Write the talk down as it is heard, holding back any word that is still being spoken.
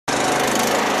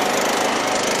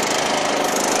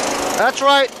That's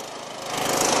right.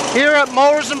 Here at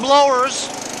Mowers and Blowers,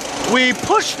 we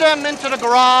push them into the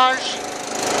garage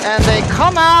and they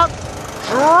come out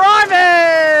driving.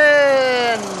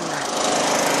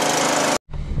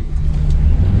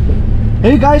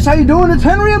 Hey guys, how you doing? It's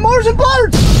Henry at Mowers and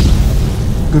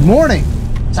Blowers. Good morning.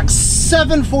 It's like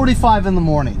 7:45 in the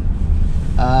morning.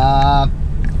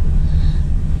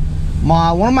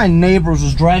 One of my neighbors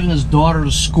was driving his daughter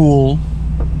to school.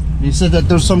 He said that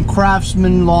there's some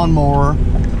Craftsman lawnmower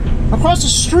across the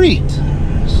street.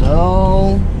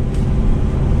 So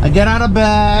I get out of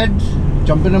bed,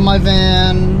 jump into my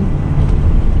van,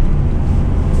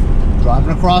 driving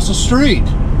across the street.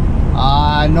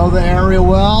 I know the area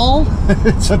well.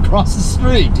 It's across the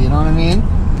street, you know what I mean?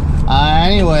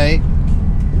 Anyway,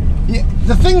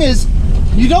 the thing is,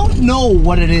 you don't know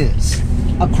what it is.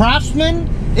 A Craftsman,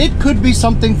 it could be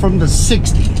something from the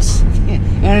 60s.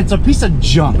 And it's a piece of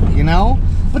junk, you know?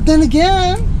 But then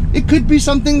again, it could be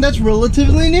something that's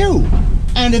relatively new.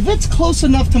 And if it's close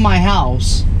enough to my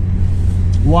house,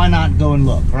 why not go and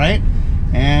look, right?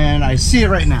 And I see it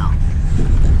right now.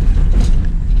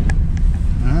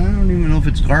 I don't even know if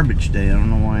it's garbage day. I don't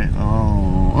know why.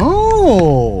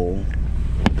 Oh.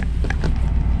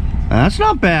 That's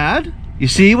not bad. You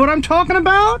see what I'm talking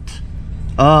about?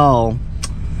 Oh.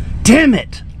 Damn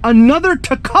it. Another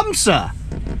Tecumseh.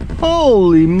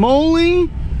 Holy moly.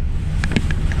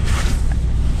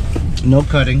 No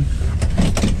cutting.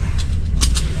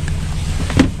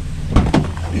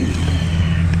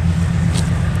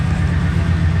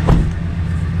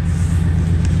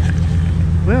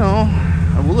 Well,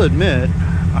 I will admit,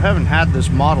 I haven't had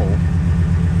this model,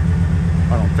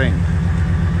 I don't think.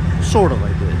 Sort of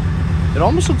I did. It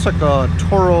almost looks like a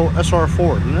Toro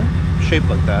SR4, doesn't it? Shaped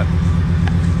like that.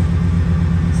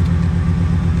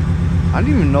 I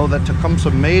didn't even know that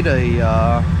Tecumseh made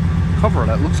a cover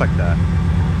that looks like that.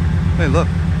 Hey, look,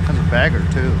 it has a bagger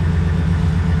too.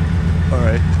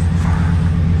 Alright.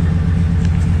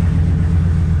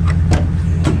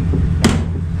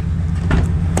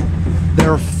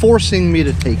 They're forcing me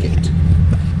to take it.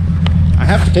 I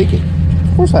have to take it.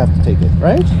 Of course I have to take it,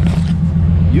 right?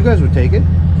 You guys would take it.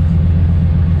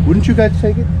 Wouldn't you guys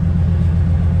take it?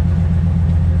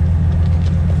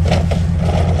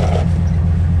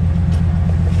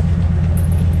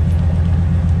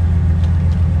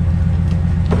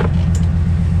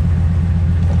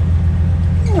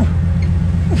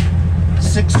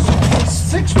 Six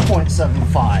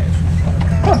 6.75.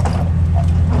 Huh.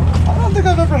 I don't think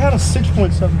I've ever had a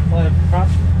 6.75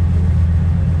 Craftsman.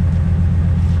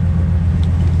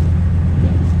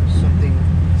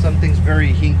 Something's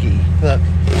very hinky. Look,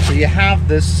 so you have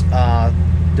this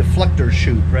deflector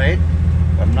chute, right?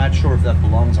 I'm not sure if that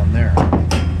belongs on there.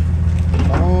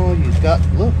 Oh, you've got,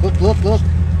 look. Got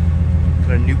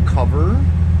a new cover.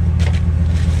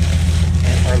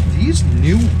 And are these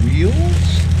new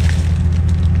wheels?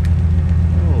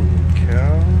 Holy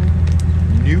cow.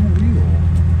 New wheel.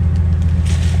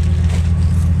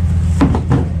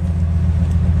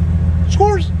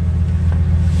 Scores!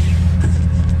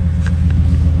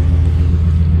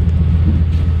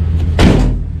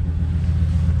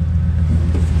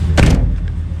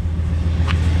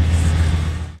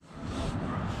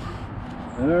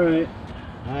 Alright,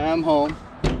 I'm home.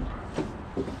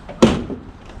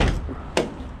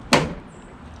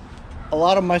 A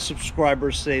lot of my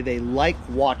subscribers say they like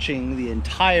watching the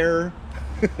entire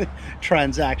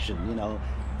transaction, you know,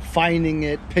 finding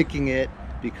it, picking it,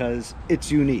 because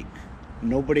it's unique.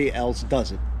 Nobody else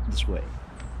does it this way.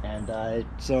 And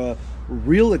it's a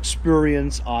real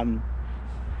experience on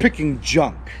picking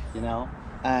junk, you know.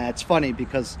 It's funny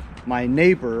because my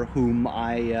neighbor who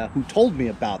told me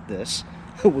about this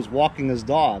was walking his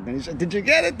dog, and he said, "Did you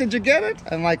get it? Did you get it?"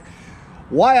 I'm like,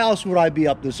 why else would I be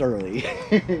up this early?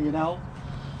 You know?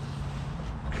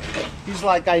 He's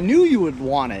like, "I knew you would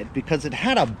want it because it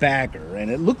had a bagger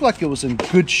and it looked like it was in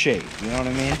good shape." You know what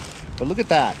I mean? But look at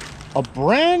that. A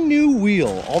brand new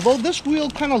wheel. Although this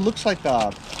wheel kind of looks like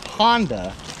a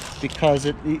Honda because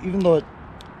it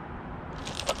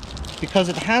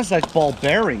has like ball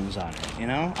bearings on it, you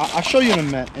know? I'll show you in a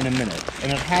minute. And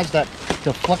it has that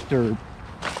deflector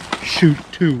chute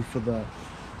too for the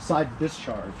side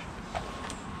discharge.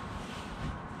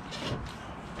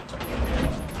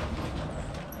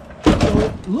 So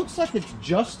it looks like it's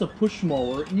just a push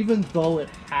mower, even though it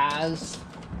has,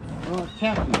 well, it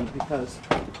can't be because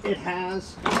it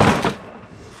has,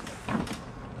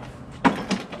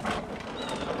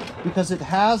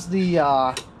 the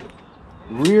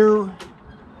rear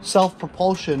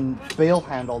self-propulsion bail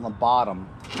handle on the bottom.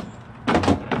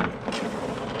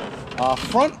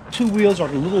 Front two wheels are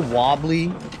a little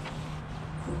wobbly,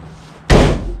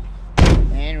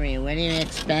 What do you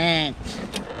expect?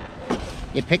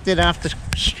 You picked it off the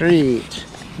street.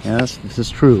 Yes, this is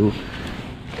true.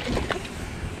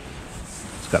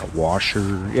 It's got a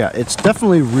washer. Yeah, it's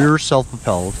definitely rear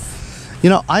self-propelled. You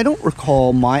know, I don't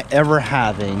recall my ever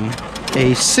having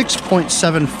a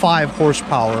 6.75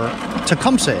 horsepower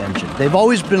Tecumseh engine. They've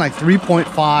always been like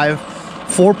 3.5,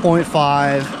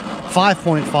 4.5,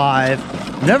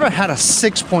 5.5. Never had a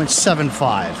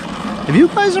 6.75. Have you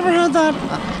guys ever had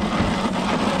that?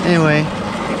 Anyway,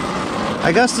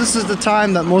 I guess this is the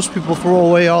time that most people throw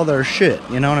away all their shit.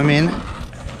 You know what I mean?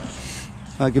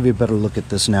 I'll give you a better look at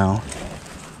this now.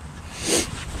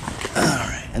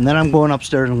 Alright, and then I'm going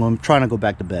upstairs and I'm trying to go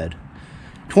back to bed.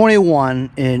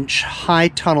 21-inch high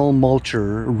tunnel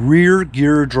mulcher, rear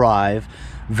gear drive,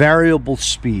 variable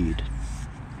speed.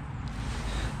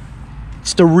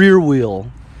 It's the rear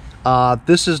wheel.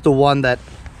 This is the one that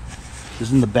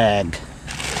is in the bag.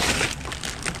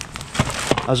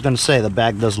 I was going to say the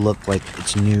bag does look like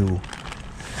it's new.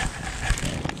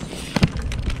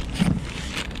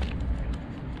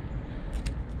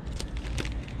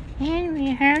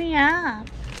 Henry, hurry up.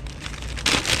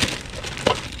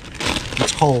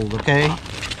 It's cold, okay?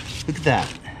 Look at that.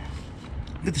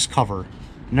 Look at this cover.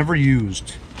 Never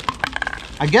used.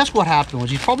 I guess what happened was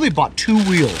he probably bought 2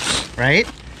 wheels, right?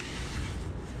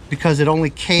 Because it only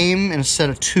came in a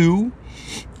set of 2,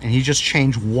 and he just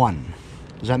changed 1.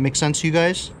 Does that make sense to you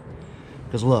guys?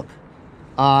 Because look.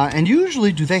 And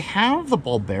usually, do they have the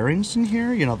ball bearings in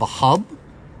here? You know, the hub?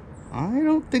 I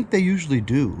don't think they usually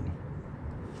do.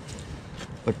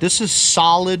 But this is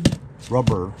solid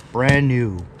rubber, brand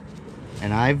new.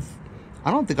 And I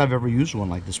don't think I've ever used one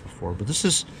like this before, but this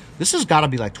has got to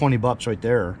be like 20 bucks right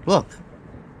there. Look.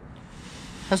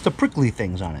 Has the prickly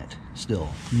things on it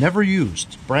still. Never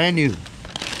used. Brand new.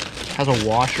 Has a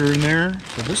washer in there.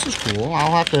 So this is cool.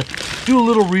 I'll have to do a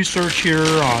little research here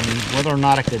on whether or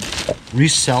not I could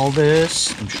resell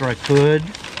this. I'm sure I could.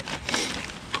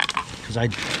 Because I'm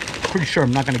pretty sure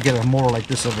I'm not going to get a mower like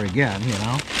this ever again, you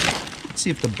know. Let's see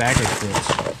if the bagger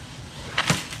fits.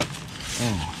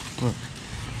 Oh, look.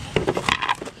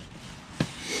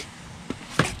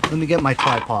 Let me get my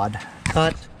tripod.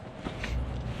 Cut.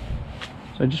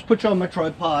 So I just put you on my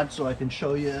tripod so I can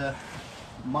show you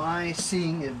my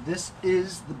seeing if this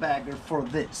is the bagger for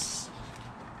this.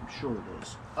 I'm sure it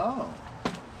is. Oh.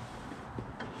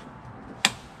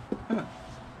 Huh.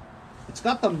 It's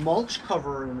got the mulch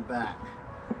cover in the back.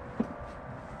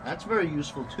 That's very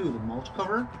useful too, the mulch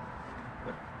cover.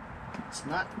 But it's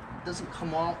not, it doesn't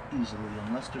come out easily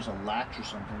unless there's a latch or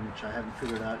something, which I haven't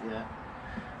figured out yet.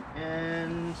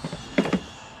 And it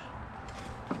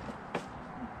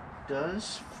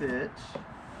does fit,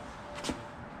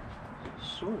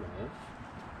 sort of.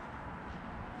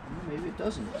 Well, maybe it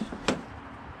doesn't.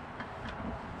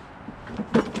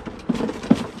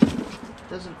 It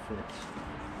doesn't fit.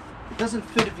 It doesn't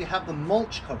fit if you have the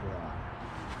mulch cover on.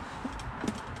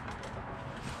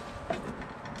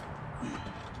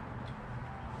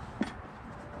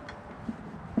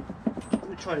 Let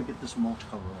me try to get this mulch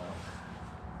cover out.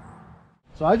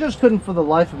 So I just couldn't for the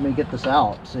life of me get this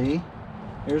out, see?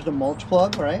 Here's the mulch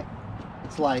plug, right?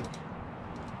 It's like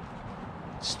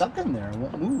stuck in there, it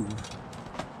won't move.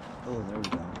 Oh, there we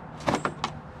go.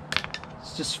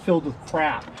 It's just filled with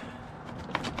crap.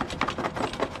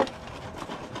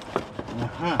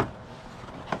 Uh-huh.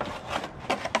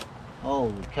 Oh,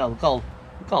 look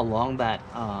how long that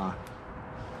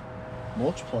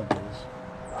mulch plug is.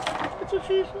 That's what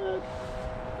she said.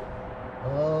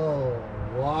 Oh,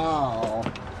 wow.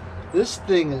 This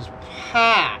thing is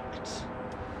packed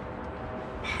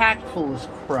full of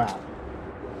crap.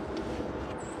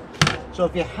 So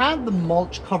if you have the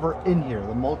mulch cover in here,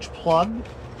 the mulch plug,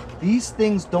 these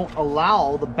things don't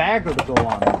allow the bagger to go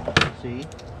on there, see?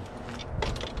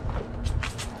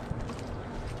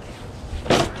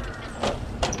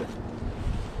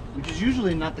 Which is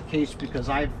usually not the case because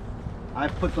I've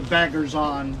put the baggers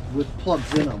on with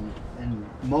plugs in them and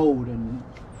mowed and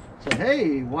said,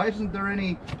 hey, why isn't there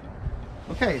any?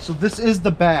 Okay, so this is the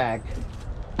bag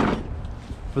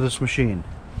for this machine.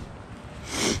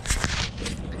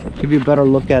 Give you a better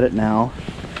look at it now.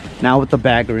 Now with the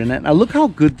bagger in it. Now look how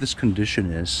good this condition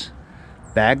is.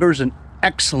 Bagger's in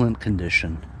excellent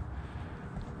condition.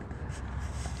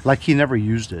 Like he never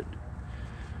used it.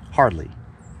 Hardly.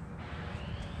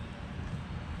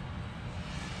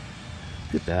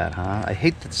 Look at that, huh? I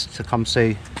hate this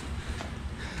Tecumseh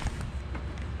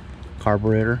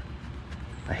carburetor.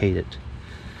 I hate it.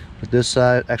 But this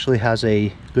actually has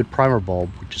a good primer bulb,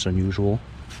 which is unusual.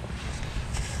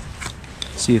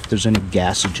 Let's see if there's any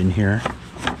gasage in here.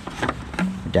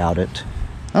 I doubt it.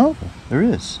 Oh, there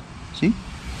is. See?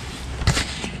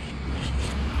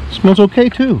 Smells okay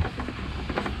too.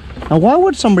 Now, why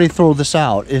would somebody throw this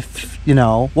out if, you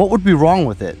know, what would be wrong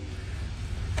with it?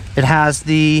 It has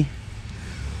the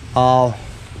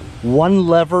one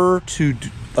lever to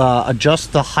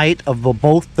adjust the height of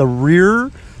both the rear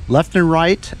left and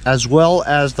right as well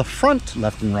as the front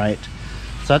left and right.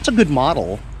 So that's a good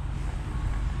model.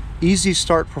 Easy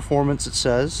start performance, it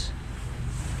says.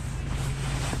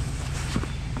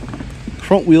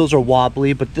 Front wheels are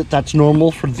wobbly, but that's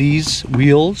normal for these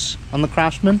wheels on the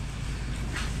Craftsman.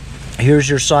 Here's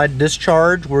your side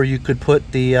discharge where you could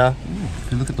put the if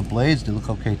you look at the blades, they look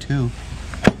okay too.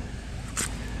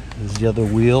 There's the other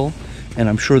wheel, and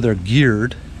I'm sure they're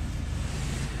geared.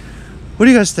 What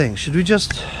do you guys think? Should we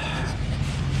just,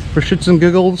 for shits and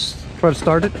giggles, try to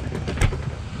start it?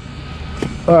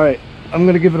 Alright, I'm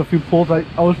gonna give it a few pulls. I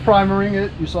was primering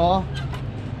it, you saw.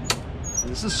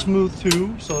 This is smooth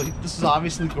too, so this is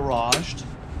obviously garaged.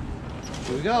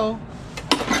 Here we go.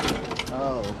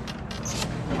 Oh,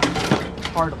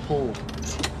 hard to pull.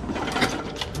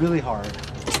 Really hard.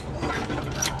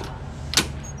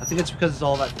 I think it's because it's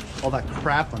all that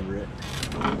crap under it.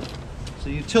 So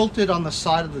you tilt it on the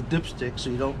side of the dipstick so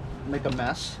you don't make a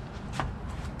mess.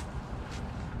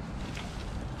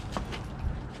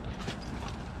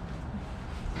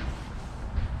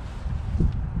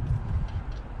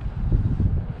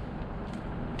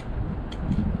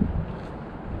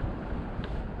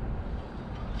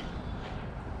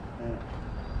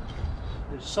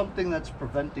 There's something that's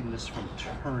preventing this from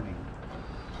turning,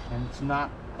 and it's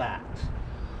not that.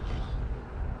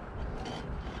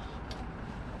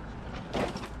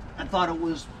 I thought it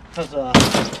was because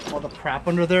all the crap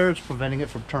under there is preventing it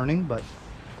from turning, but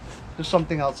there's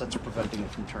something else that's preventing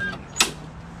it from turning.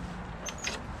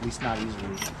 At least not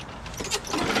easily.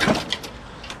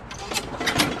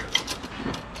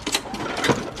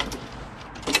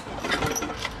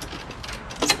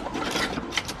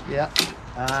 Yeah.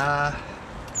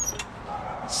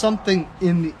 Something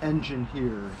in the engine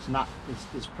here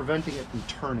is preventing it from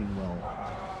turning well.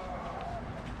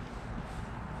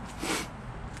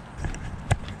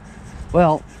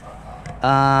 Well,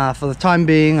 for the time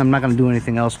being, I'm not going to do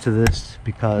anything else to this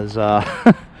because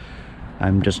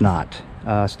I'm just not.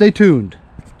 Stay tuned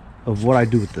of what I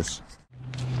do with this.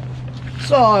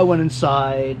 So I went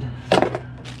inside,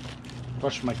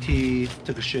 brushed my teeth,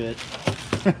 took a shit.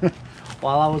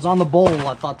 While I was on the bowl,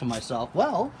 I thought to myself,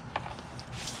 well,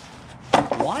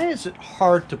 why is it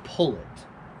hard to pull it?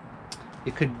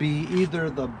 It could be either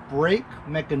the brake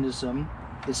mechanism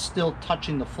is still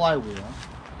touching the flywheel,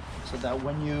 so that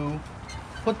when you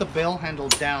put the bail handle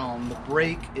down, the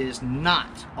brake is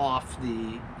not off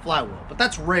the flywheel. But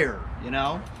that's rare, you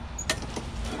know?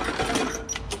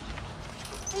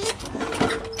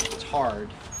 It's hard.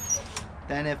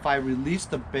 Then if I release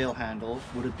the bail handle,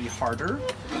 would it be harder?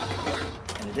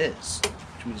 And it is,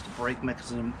 which means the brake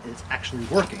mechanism is actually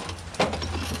working.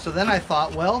 So then I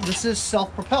thought, well, this is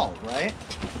self-propelled, right?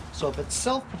 So if it's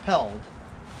self-propelled,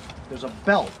 there's a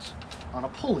belt on a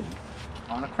pulley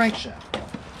on a crankshaft.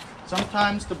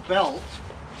 Sometimes the belt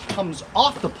comes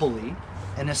off the pulley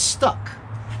and is stuck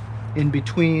in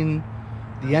between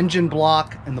the engine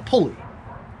block and the pulley,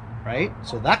 right?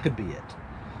 So that could be it.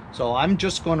 So I'm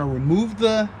just going to remove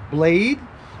the blade,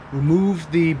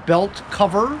 remove the belt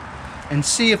cover, and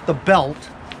see if the belt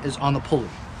is on the pulley.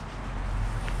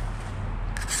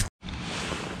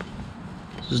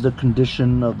 This is the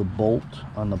condition of the bolt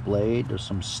on the blade. There's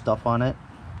some stuff on it.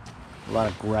 A lot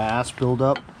of grass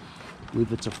buildup. I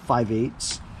believe it's a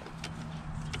 5/8.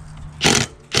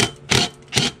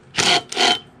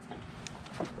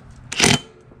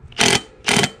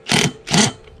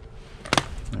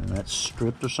 And that's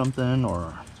stripped or something,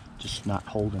 or just not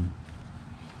holding.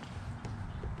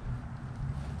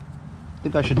 I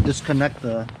think I should disconnect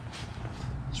the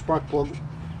spark plug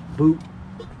boot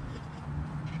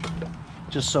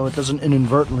just so it doesn't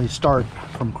inadvertently start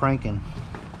from cranking.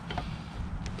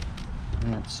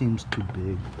 That seems too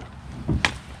big.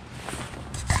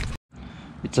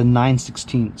 It's a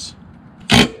 9/16.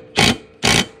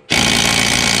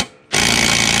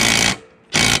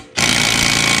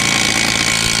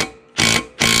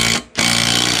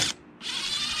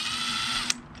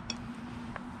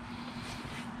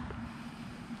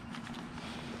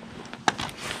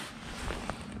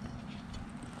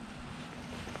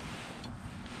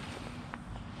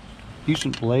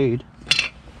 Decent blade.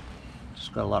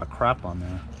 Just got a lot of crap on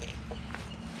there.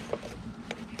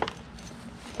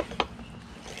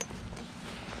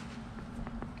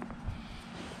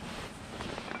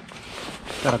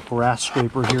 Got a grass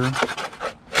scraper here.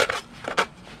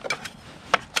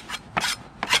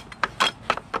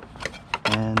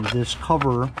 And this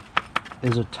cover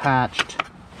is attached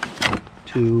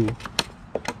to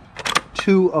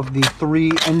 2 of the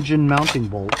 3 engine mounting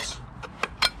bolts.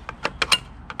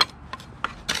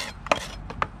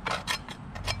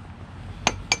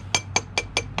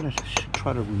 I should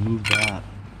try to remove that.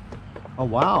 Oh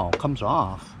wow, it comes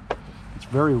off. It's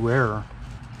very rare.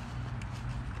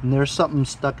 And there's something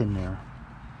stuck in there.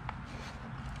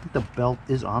 I think the belt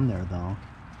is on there though,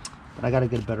 but I gotta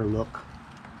get a better look.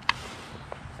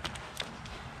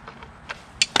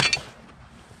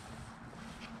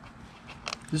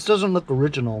 This doesn't look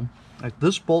original. Like,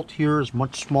 this bolt here is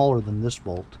much smaller than this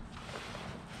bolt.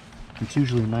 It's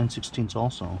usually 9/16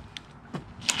 also.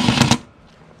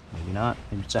 Maybe not.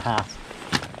 Maybe it's a half.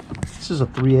 This is a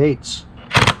 3/8.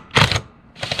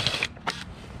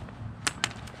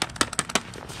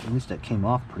 At least that came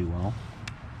off pretty well.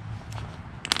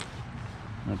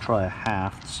 I'm gonna try a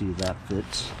half to see if that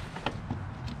fits.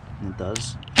 And it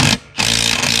does.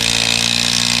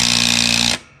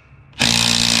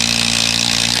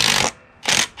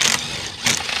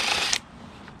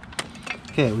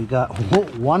 Okay, we got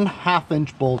 1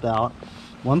 1/2-inch bolt out,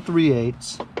 1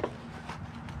 3/8,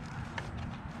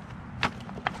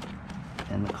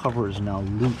 and the cover is now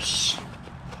loose.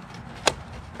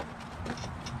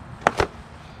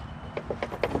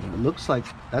 It looks like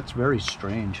that's very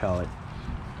strange how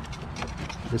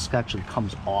this actually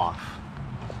comes off.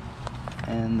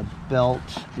 And the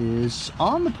belt is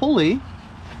on the pulley.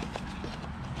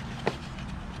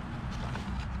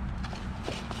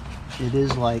 It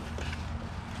is like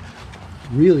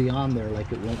really on there, like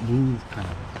it won't move kind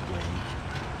of way.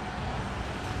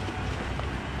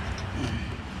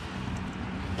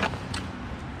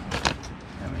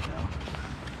 There we go.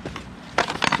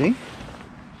 See?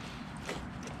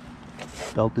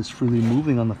 Belt is freely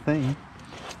moving on the thing.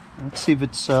 Let's see if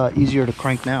it's easier to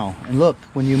crank now. And look,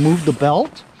 when you move the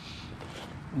belt,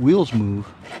 wheels move.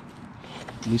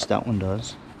 At least that one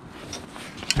does.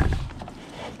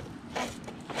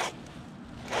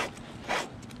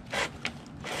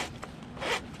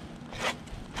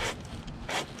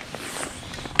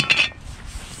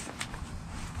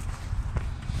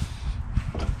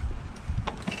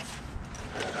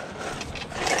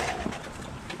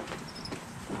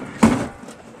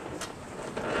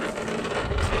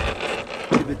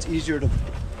 It's easier to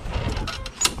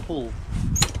pull.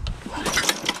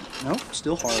 No,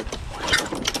 still hard.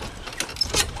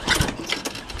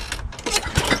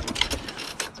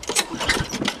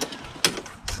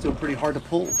 Still pretty hard to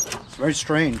pull. It's very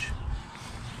strange.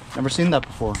 Never seen that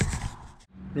before.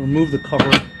 Remove the cover.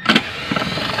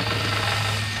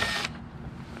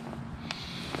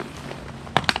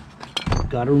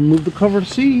 Gotta remove the cover to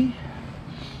see.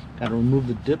 Gotta remove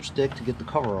the dipstick to get the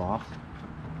cover off.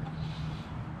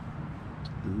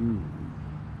 Ooh,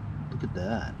 look at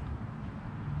that.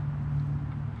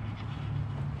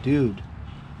 Dude,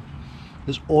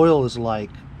 this oil is like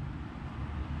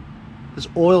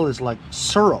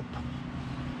syrup.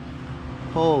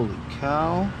 Holy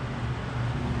cow.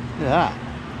 Look at that.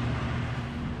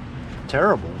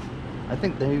 Terrible. I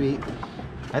think maybe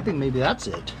that's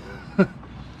it. I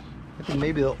think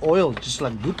maybe the oil is just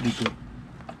like goop-de-goop.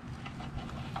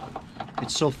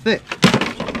 It's so thick.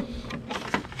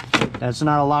 That's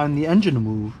not allowing the engine to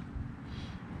move.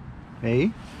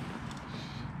 Hey?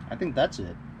 I think that's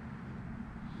it.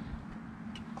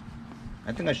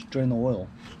 I think I should drain the oil.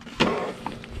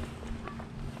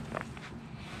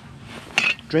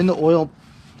 Drain the oil.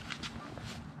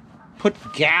 Put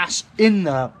gas in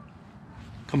the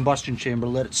combustion chamber,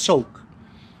 let it soak.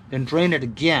 Then drain it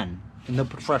again, and then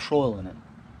put fresh oil in it.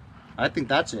 I think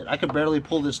that's it. I could barely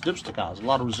pull this dipstick out. There's a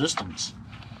lot of resistance.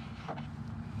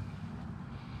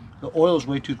 The oil is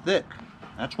way too thick.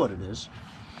 That's what it is.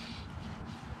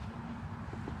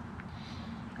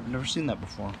 I've never seen that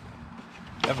before.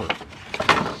 Ever. Like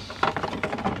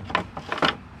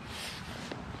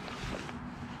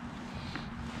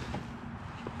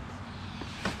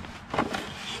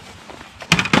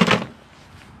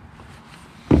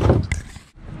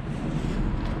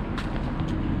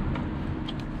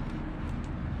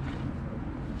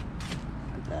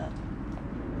that.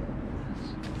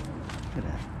 Look at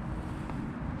that.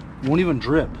 It won't even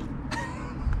drip.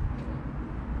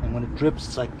 And when it drips,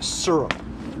 it's like syrup.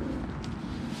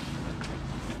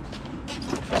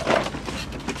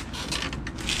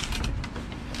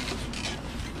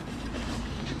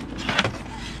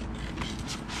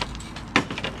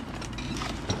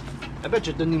 I bet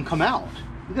you it didn't even come out.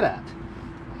 Look at that.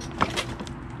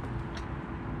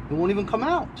 It won't even come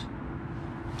out.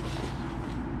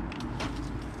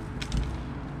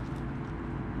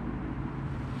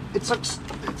 It's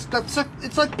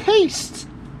like paste.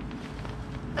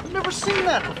 I've never seen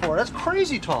that before. That's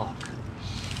crazy talk.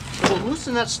 So we'll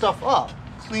loosen that stuff up,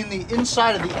 clean the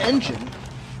inside of the engine.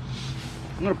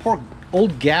 I'm gonna pour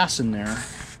old gas in there.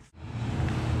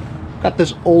 Got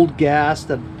this old gas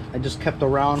that I just kept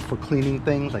around for cleaning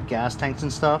things like gas tanks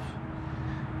and stuff.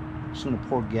 Just gonna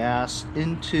pour gas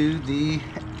into the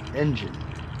engine.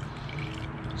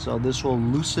 So this will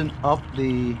loosen up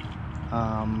the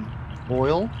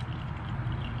oil,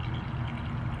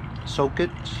 soak it.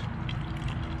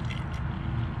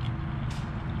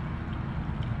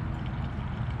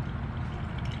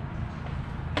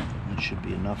 That should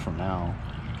be enough for now.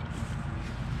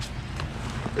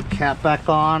 Put the cap back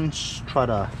on, try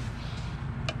to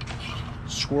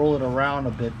swirl it around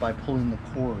a bit by pulling the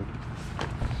cord.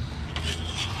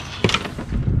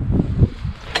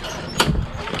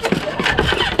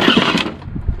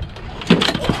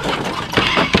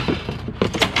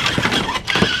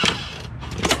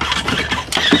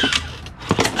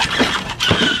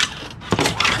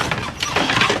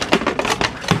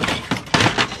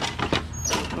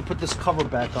 I'll put this cover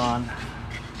back on.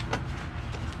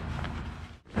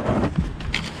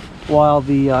 While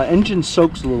the engine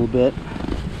soaks a little bit,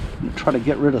 I'm gonna try to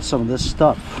get rid of some of this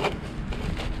stuff.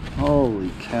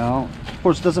 Holy cow. Of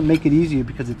course, it doesn't make it easier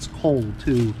because it's cold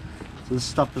too. So this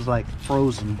stuff is like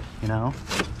frozen, you know?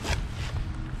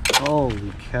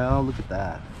 Holy cow, look at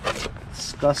that.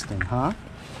 Disgusting, huh?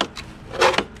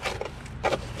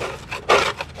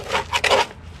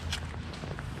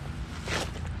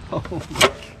 Holy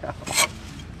cow.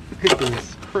 Look at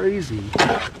this, crazy.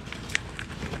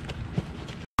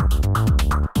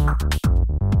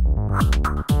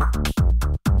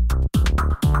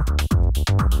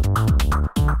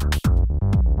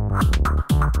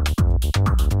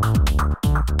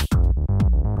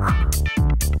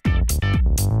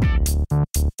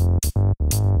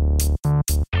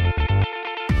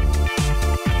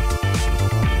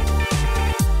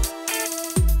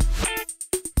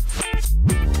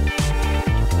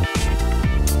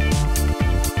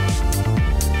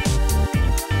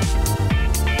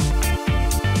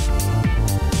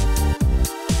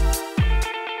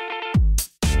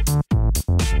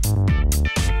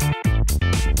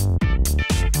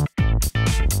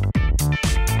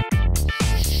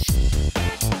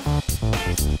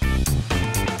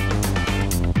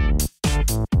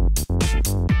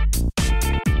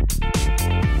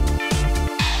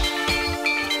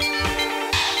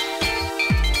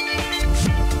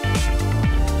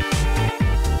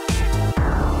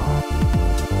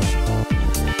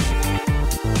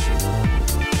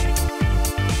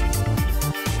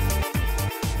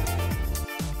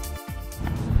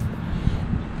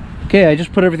 Okay, I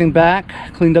just put everything back,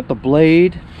 cleaned up the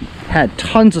blade, had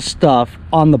tons of stuff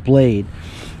on the blade,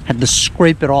 had to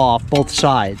scrape it off both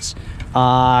sides.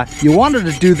 You wanted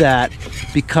to do that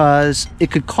because it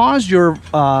could cause your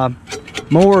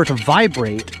mower to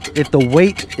vibrate if the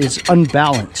weight is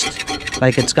unbalanced.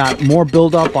 Like it's got more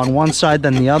buildup on one side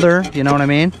than the other, you know what I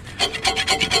mean?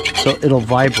 So it'll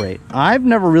vibrate. I've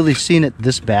never really seen it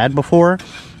this bad before.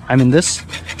 I mean,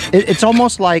 it's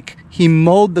almost like he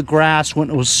mowed the grass when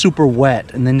it was super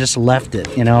wet and then just left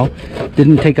it, you know?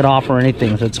 Didn't take it off or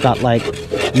anything. So it's got like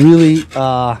really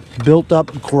built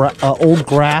up old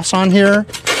grass on here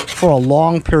for a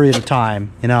long period of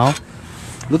time, you know?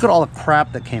 Look at all the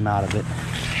crap that came out of it.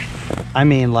 I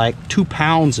mean, like 2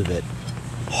 pounds of it.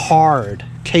 Hard,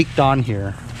 caked on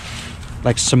here.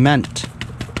 Like cement.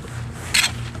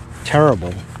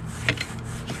 Terrible.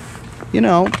 You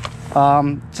know,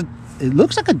 it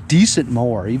looks like a decent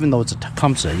mower, even though it's a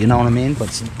Tecumseh, you know what I mean? But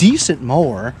it's a decent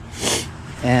mower,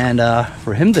 and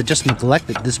for him to just neglect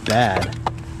it this bad,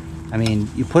 I mean,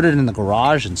 you put it in the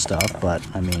garage and stuff, but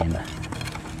I mean,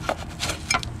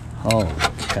 holy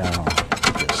cow,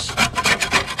 look at this.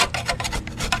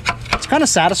 It's kind of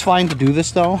satisfying to do this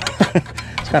though.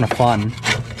 It's kind of fun.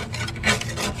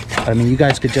 I mean, you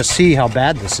guys could just see how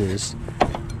bad this is.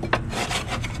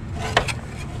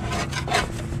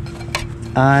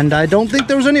 And I don't think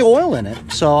there was any oil in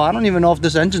it, so I don't even know if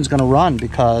this engine's gonna run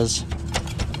because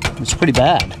it's pretty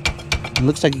bad. It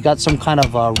looks like you got some kind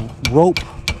of rope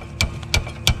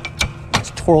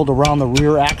that's twirled around the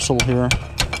rear axle here.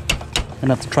 I'm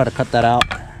gonna have to try to cut that out.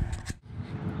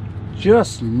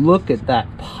 Just look at that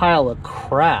pile of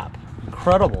crap.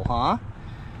 Incredible, huh?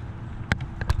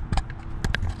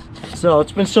 So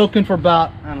it's been soaking for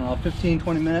about, I don't know,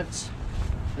 15-20 minutes.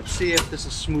 Let's see if this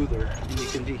is smoother. And you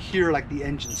can hear like the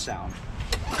engine sound.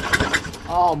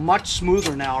 Oh, much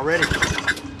smoother now already.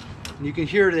 And you can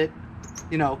hear it,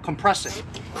 you know, compressing.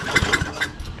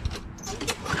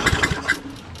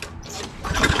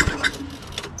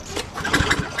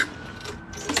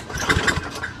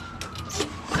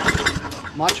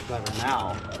 Much better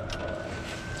now.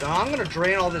 So I'm gonna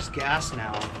drain all this gas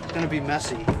now. It's gonna be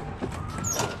messy.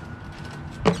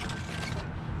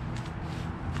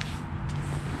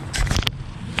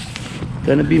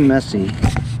 Gonna be messy.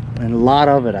 And a lot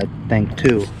of it, I think,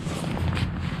 too.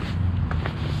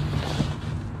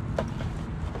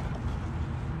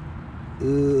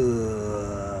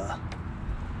 Ugh.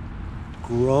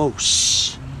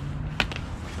 Gross.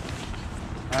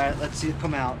 Alright, let's see it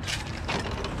come out.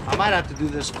 I might have to do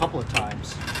this a couple of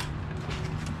times.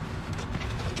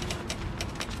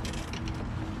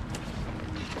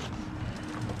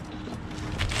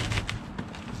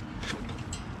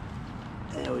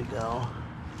 There we go.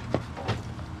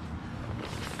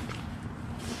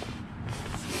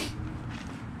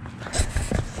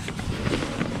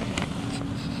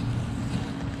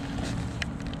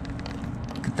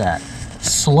 Look at that.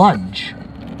 Sludge.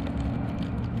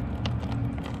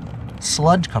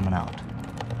 Sludge coming out.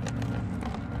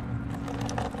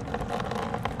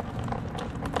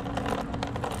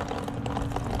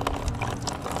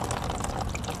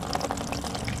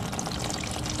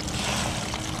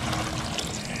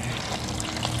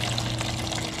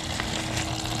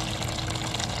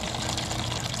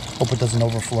 Hope it doesn't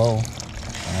overflow.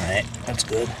 Alright, that's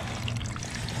good.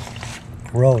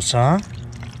 Gross, huh?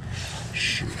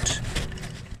 Shoot.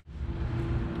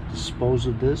 Dispose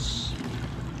of this.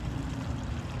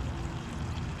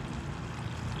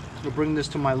 I'm gonna bring this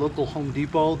to my local Home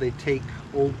Depot. They take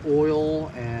old oil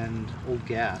and old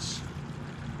gas.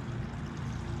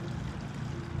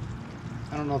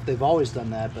 I don't know if they've always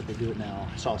done that, but they do it now.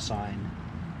 I saw a sign.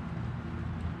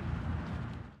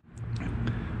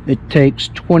 It takes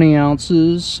 20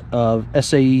 ounces of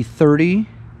SAE 30.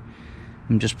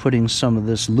 I'm just putting some of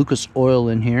this Lucas oil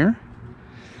in here.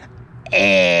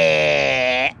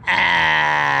 I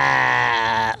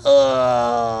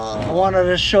wanted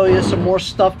to show you some more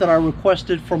stuff that I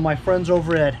requested from my friends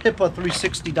over at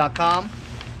HIPAA360.com.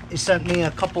 They sent me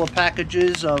a couple of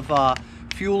packages of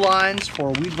fuel lines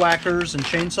for weed whackers and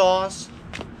chainsaws.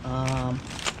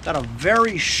 Got a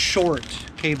very short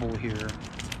cable here.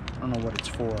 I don't know what it's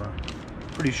for.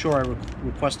 Pretty sure I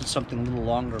requested something a little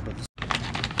longer, but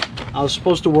I was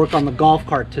supposed to work on the golf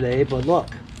cart today, but look,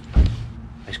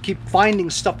 I keep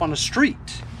finding stuff on the street,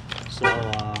 so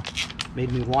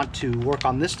made me want to work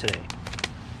on this today.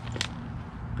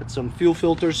 Got some fuel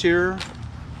filters here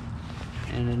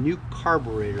and a new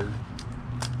carburetor.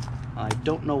 I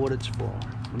don't know what it's for.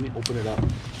 Let me open it up.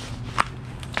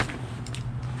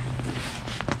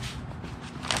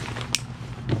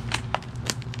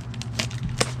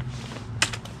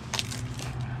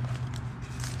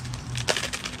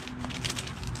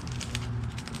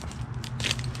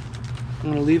 I'm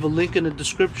going to leave a link in the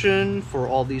description for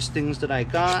all these things that I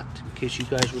got in case you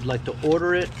guys would like to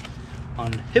order it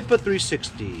on HIPAA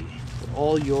 360 for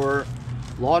all your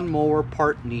lawnmower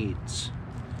part needs.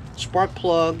 Spark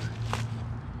plug,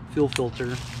 fuel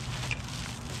filter,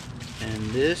 and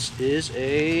this is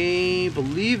I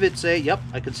believe it's yep,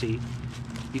 I can see.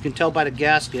 You can tell by the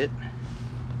gasket.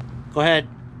 Go ahead,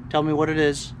 tell me what it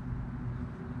is.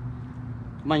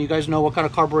 Come on, you guys know what kind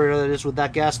of carburetor that is with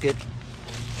that gasket.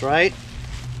 That's right.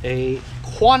 A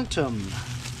Quantum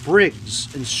Briggs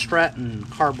 & Stratton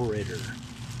carburetor.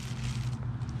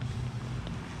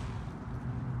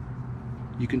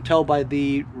 You can tell by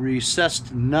the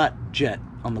recessed nut jet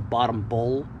on the bottom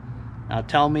bowl. Now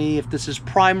tell me if this is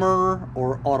primer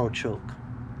or auto choke.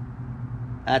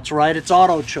 That's right, it's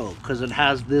auto choke because it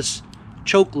has this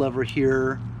choke lever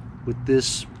here with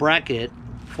this bracket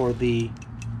for the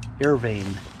air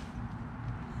vane.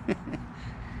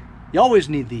 You always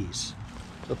need these.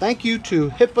 So thank you to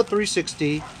HIPAA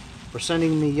 360 for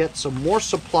sending me yet some more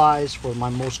supplies for my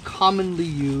most commonly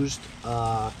used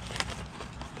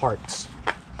parts.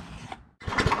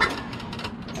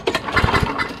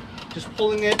 Just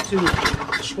pulling it to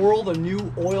swirl the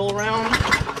new oil around.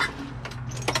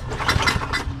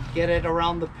 Get it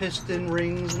around the piston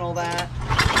rings and all that.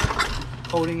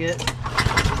 Coating it.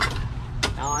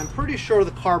 Now I'm pretty sure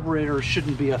the carburetor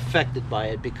shouldn't be affected by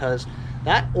it because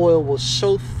that oil was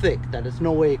so thick that there's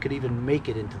no way it could even make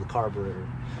it into the carburetor.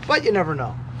 But you never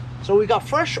know. So we got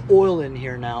fresh oil in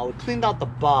here now. We cleaned out the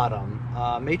bottom,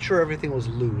 made sure everything was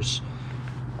loose.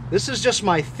 This is just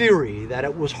my theory that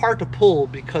it was hard to pull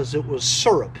because it was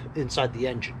syrup inside the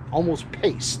engine, almost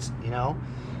paste, you know?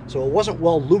 So it wasn't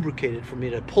well lubricated for me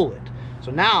to pull it.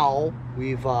 So now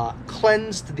we've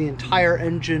cleansed the entire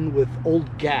engine with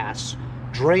old gas,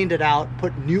 drained it out,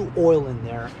 put new oil in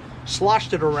there,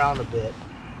 sloshed it around a bit.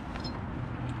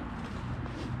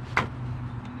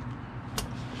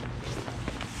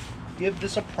 Give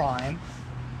this a prime.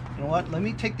 You know what? Let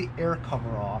me take the air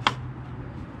cover off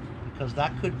because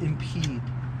that could impede.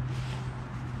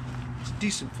 It's a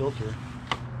decent filter.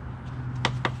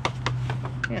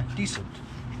 Yeah, decent.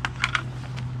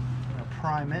 I'm gonna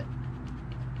prime it.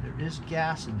 There is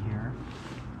gas in here,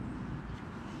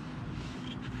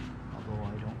 although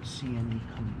I don't see any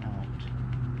coming out.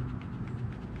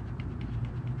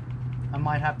 I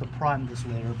might have to prime this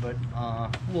later, but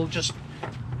we'll just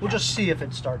see if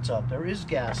it starts up. There is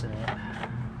gas in it,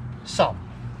 some,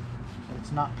 but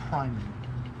it's not priming,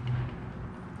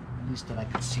 at least that I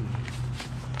can see.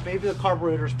 Maybe the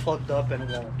carburetor's plugged up and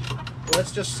it won't. But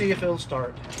let's just see if it'll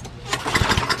start.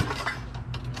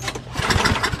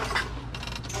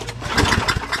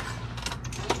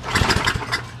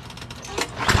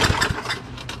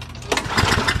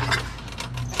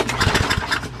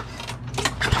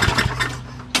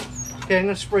 Okay, I'm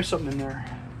gonna spray something in there.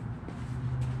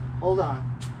 Hold on.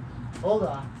 Hold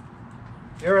on.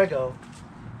 Here I go.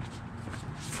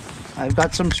 I've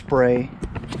got some spray.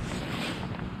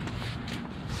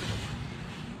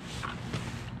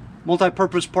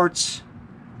 Multi-purpose parts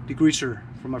degreaser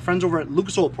from my friends over at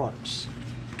Lucas Oil Products.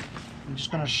 I'm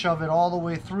just gonna shove it all the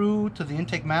way through to the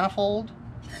intake manifold.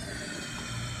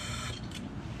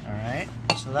 All right,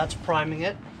 so that's priming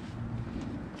it.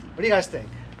 What do you guys think?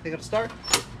 Think it'll start?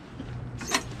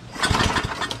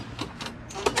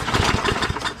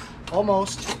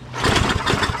 Almost.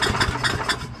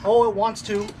 Oh, it wants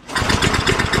to. Keep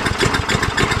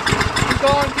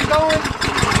going, keep going.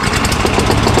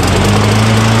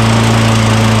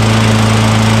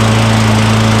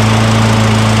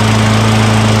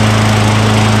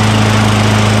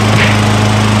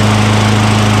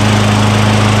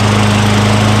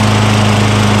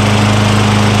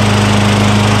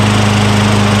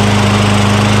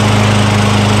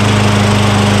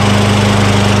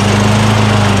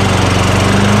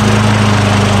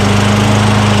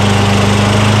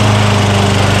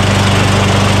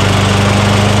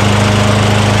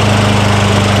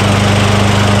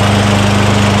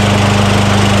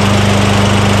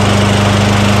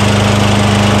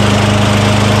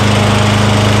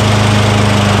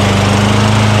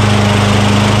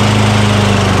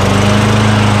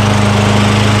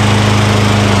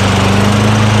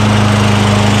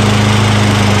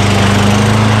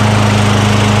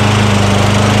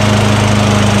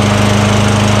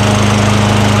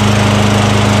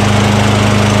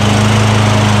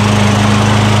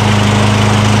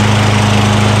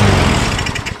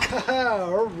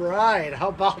 How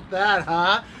about that,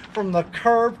 huh? From the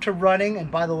curb to running. And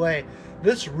by the way,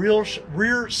 this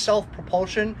rear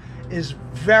self-propulsion is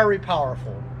very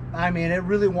powerful. I mean, it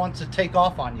really wants to take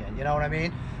off on you, you know what I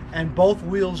mean? And both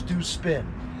wheels do spin.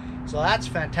 So that's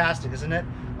fantastic, isn't it?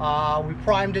 We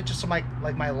primed it just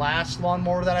like my last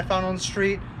lawnmower that I found on the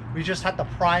street. We just had to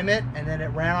prime it and then it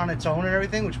ran on its own and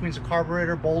everything, which means the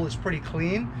carburetor bowl is pretty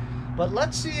clean. But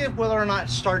let's see if whether or not it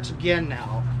starts again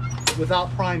now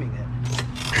without priming it.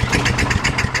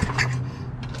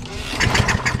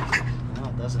 No,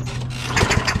 it doesn't.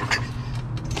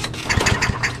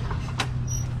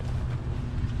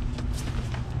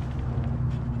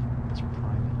 Let's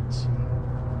prime it. Let's see.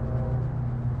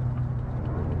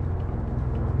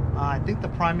 I think the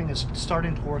priming is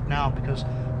starting to work now, because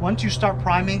once you start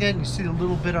priming it and you see a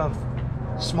little bit of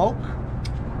smoke,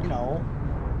 you know,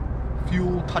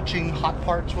 fuel touching hot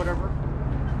parts, whatever.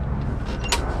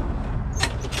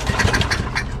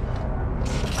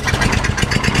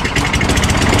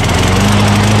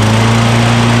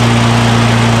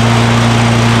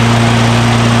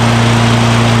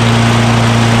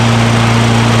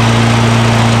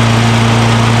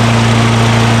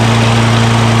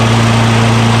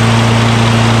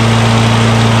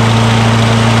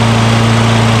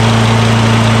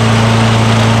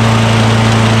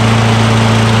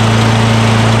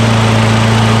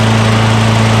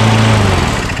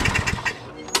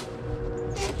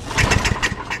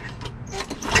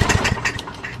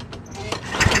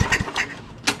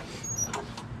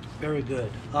 Very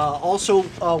good. Also,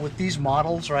 with these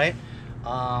models, right,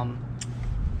 how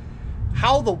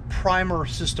the primer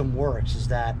system works is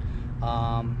that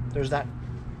there's that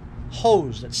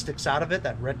hose that sticks out of it,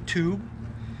 that red tube,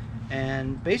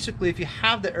 and basically if you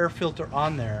have the air filter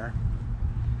on there,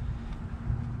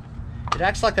 it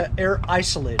acts like an air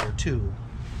isolator too,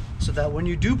 so that when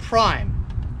you do prime,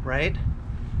 right,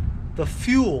 the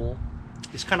fuel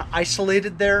is kind of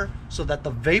isolated there so that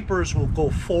the vapors will go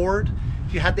forward.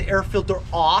 If you had the air filter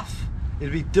off,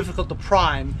 it'd be difficult to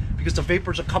prime because the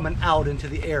vapors are coming out into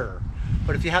the air.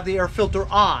 But if you have the air filter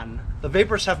on, the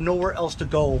vapors have nowhere else to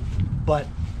go but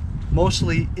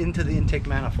mostly into the intake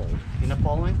manifold. You know,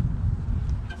 following?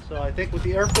 So I think with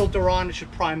the air filter on, it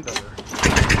should prime better.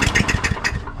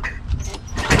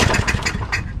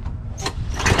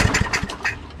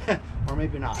 Or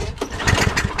maybe not.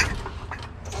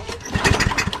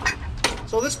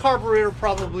 So this carburetor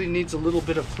probably needs a little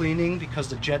bit of cleaning because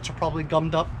the jets are probably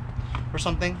gummed up or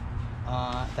something.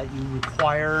 That you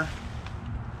require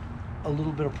a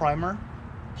little bit of primer.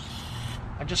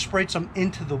 I just sprayed some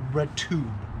into the red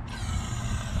tube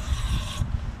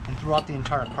and throughout the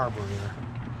entire carburetor.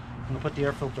 I'm going to put the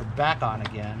air filter back on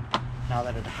again now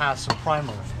that it has some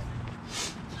primer in it.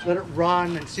 Let it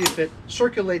run and see if it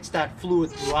circulates that fluid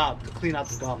throughout to clean out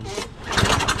the gums.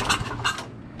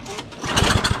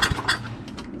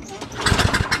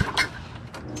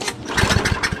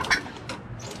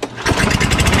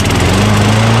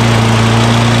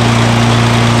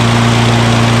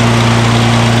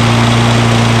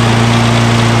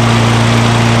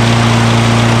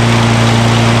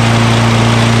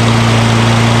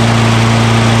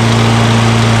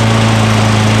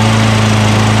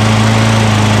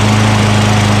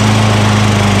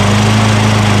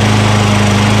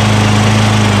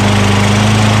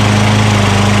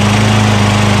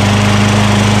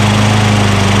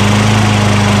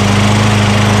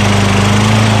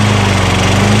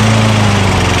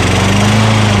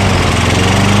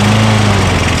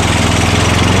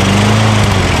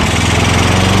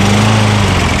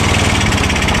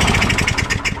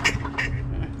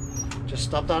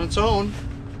 Stopped on its own.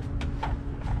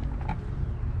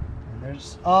 And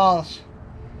there's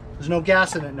no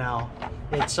gas in it now.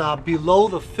 It's below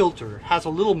the filter. It has a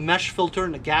little mesh filter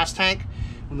in the gas tank.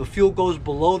 When the fuel goes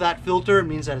below that filter, it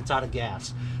means that it's out of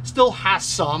gas. Still has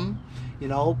some, you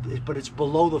know, but it's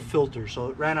below the filter, so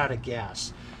it ran out of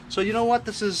gas. So you know what?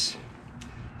 This is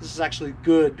actually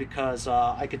good because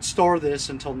I could store this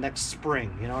until next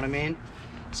spring. You know what I mean?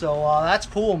 So that's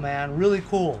cool, man. Really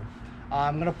cool.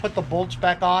 I'm gonna put the bolts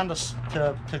back on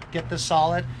to get this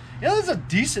solid. You know, this is a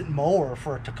decent mower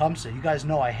for a Tecumseh. You guys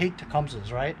know I hate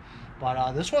Tecumsehs, right?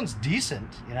 But this one's decent,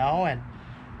 you know, and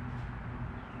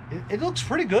it looks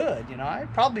pretty good. You know,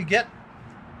 I'd probably get,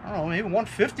 I don't know, maybe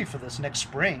 150 for this next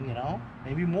spring. You know,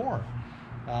 maybe more.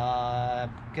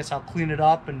 Guess I'll clean it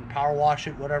up and power wash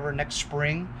it, whatever, next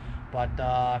spring. But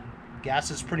gas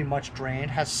is pretty much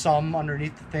drained. Has some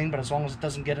underneath the thing, but as long as it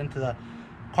doesn't get into the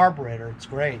carburetor, it's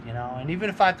great, you know. And even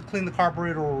if I have to clean the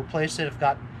carburetor or replace it, I've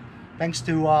got, thanks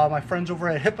to my friends over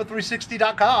at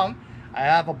HIPAA360.com, I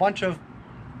have a bunch of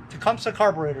Tecumseh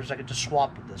carburetors I could just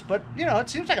swap with this. But you know, it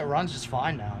seems like it runs just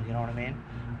fine now. You know what I mean?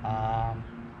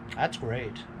 That's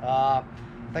great.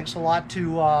 Thanks a lot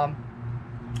to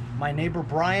my neighbor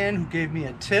Brian, who gave me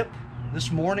a tip this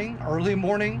morning, early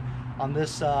morning, on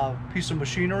this piece of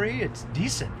machinery. It's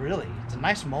decent, really. It's a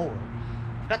nice mower.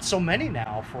 Got so many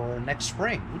now for next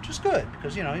spring, which is good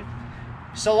because, you know, you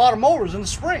sell a lot of mowers in the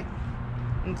spring.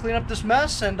 And clean up this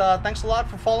mess. And thanks a lot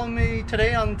for following me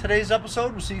today on today's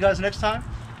episode. We'll see you guys next time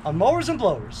on Mowers and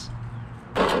Blowers.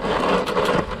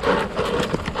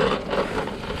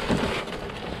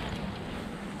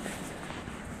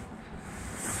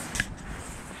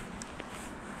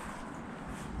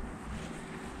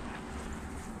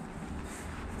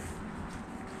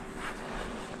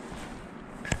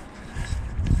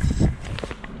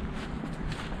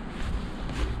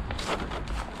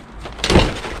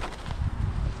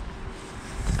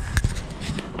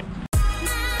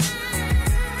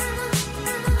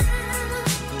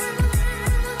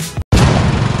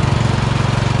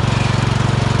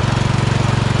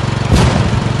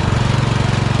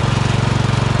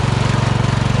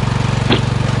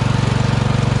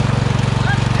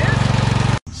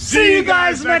 See you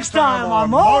guys next time on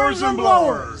Mowers and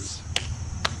Blowers.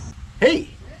 Hey,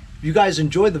 if you guys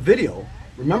enjoyed the video,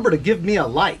 remember to give me a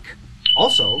like.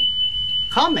 Also,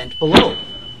 comment below.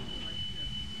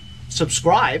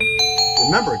 Subscribe.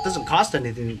 Remember, it doesn't cost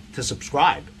anything to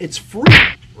subscribe. It's free,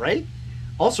 right?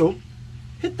 Also,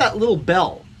 hit that little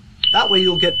bell. That way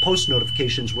you'll get post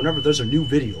notifications whenever there's a new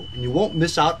video and you won't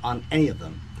miss out on any of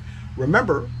them.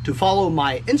 Remember to follow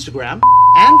my Instagram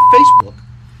and Facebook,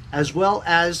 as well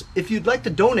as if you'd like to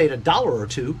donate $1 or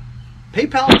 $2,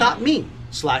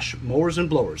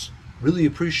 paypal.me/mowersandblowers. Really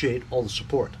appreciate all the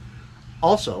support.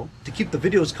 Also, to keep the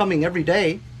videos coming every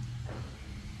day,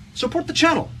 support the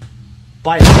channel.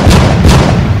 Bye.